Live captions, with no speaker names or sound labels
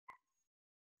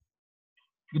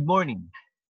Good morning.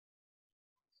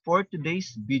 For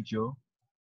today's video,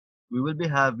 we will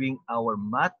be having our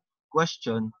math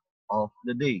question of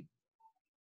the day.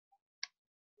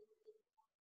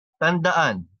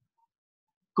 Tandaan,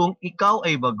 kung ikaw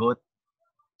ay bagot,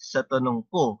 sa tanong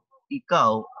ko,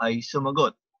 ikaw ay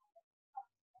sumagot.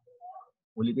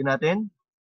 Ulitin natin,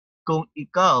 kung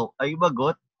ikaw ay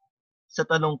bagot, sa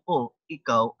tanong ko,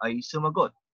 ikaw ay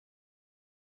sumagot.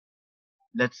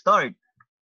 Let's start.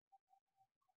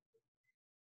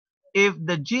 If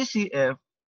the GCF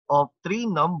of three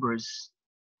numbers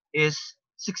is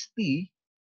 60,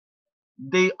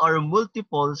 they are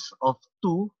multiples of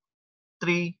 2,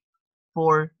 3,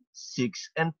 4, 6,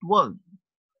 and 12.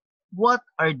 What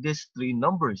are these three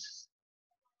numbers?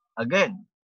 Again,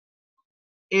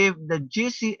 if the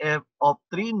GCF of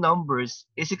three numbers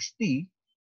is 60,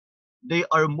 they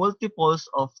are multiples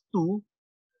of 2,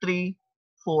 3,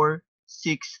 4,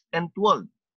 6, and 12.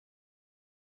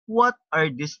 What are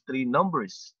these three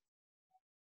numbers?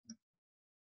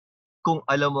 Kung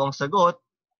alam mo ang sagot,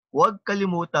 huwag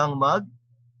kalimutang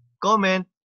mag-comment.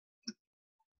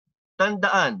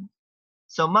 Tandaan,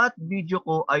 sa math video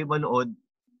ko ay manood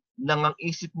nang ang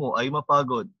isip mo ay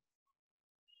mapagod.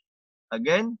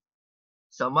 Again,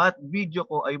 sa math video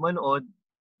ko ay manood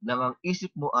nang ang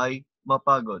isip mo ay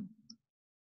mapagod.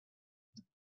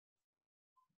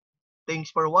 Thanks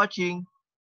for watching.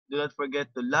 Do not forget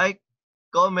to like,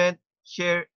 comment,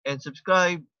 share, and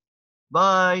subscribe.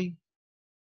 Bye!